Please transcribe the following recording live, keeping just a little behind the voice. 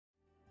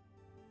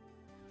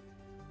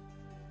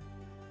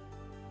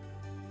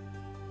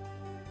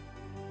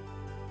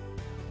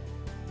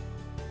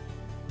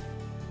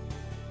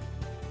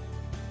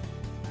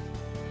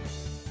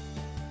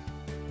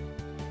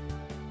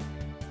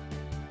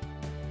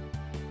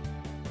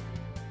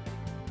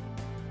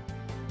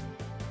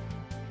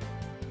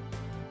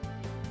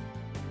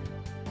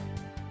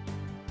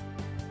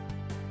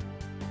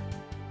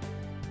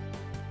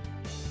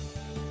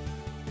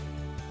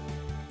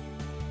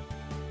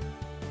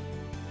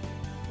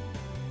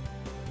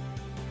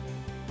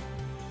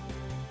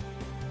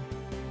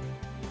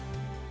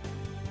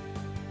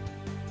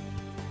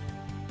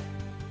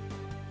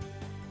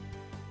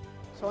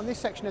So on this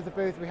section of the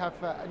booth we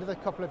have another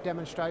couple of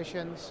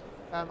demonstrations.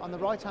 On the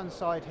right hand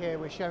side here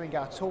we're showing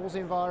our tools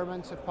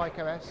environment of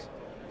PikeOS.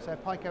 So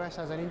PikeOS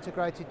has an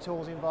integrated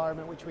tools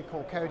environment which we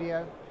call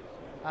Codio.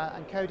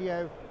 And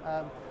Codio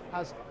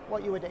has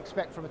what you would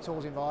expect from a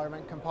tools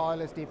environment: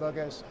 compilers,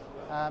 debuggers,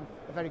 a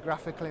very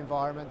graphical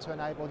environment to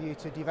enable you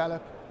to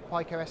develop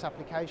PikeOS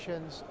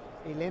applications,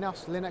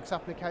 ELinOS, Linux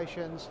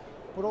applications,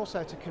 but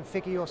also to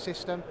configure your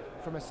system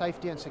from a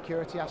safety and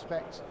security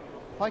aspect.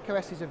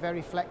 PikeOS is a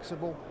very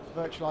flexible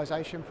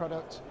virtualization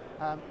product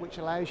which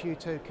allows you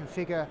to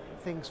configure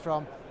things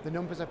from the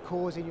numbers of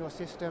cores in your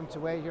system to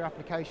where your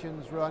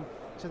applications run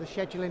to the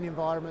scheduling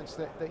environments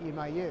that you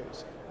may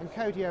use. And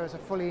Codio is a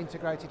fully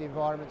integrated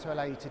environment to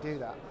allow you to do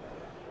that.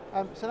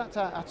 So that's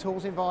our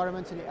tools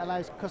environment, and it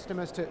allows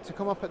customers to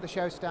come up at the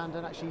show stand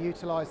and actually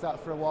utilise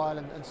that for a while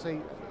and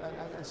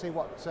see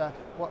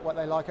what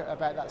they like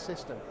about that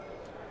system.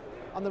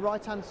 On the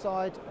right hand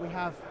side we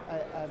have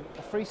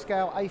a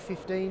Freescale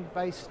A15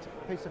 based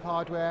piece of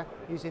hardware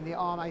using the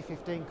ARM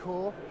A15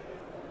 core.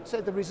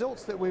 So the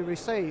results that we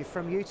receive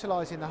from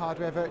utilising the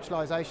hardware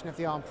virtualisation of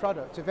the ARM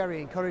product are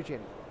very encouraging.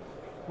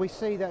 We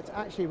see that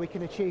actually we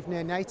can achieve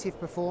near native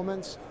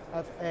performance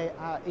of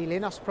our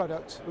ELinOS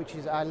product, which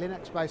is our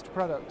Linux based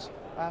product,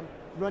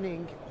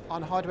 running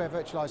on hardware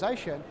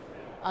virtualisation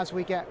as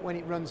we get when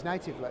it runs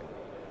natively.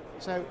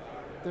 So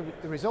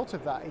the result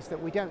of that is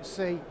that we don't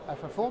see a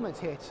performance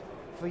hit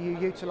for you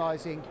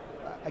utilising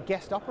a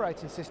guest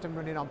operating system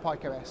running on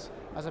PikeOS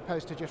as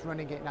opposed to just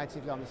running it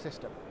natively on the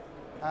system,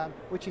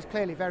 which is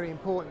clearly very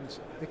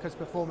important because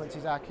performance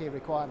is our key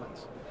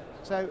requirement.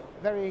 So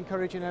very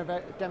encouraging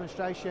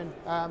demonstration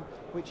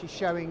which is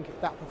showing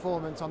that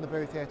performance on the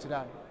booth here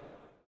today.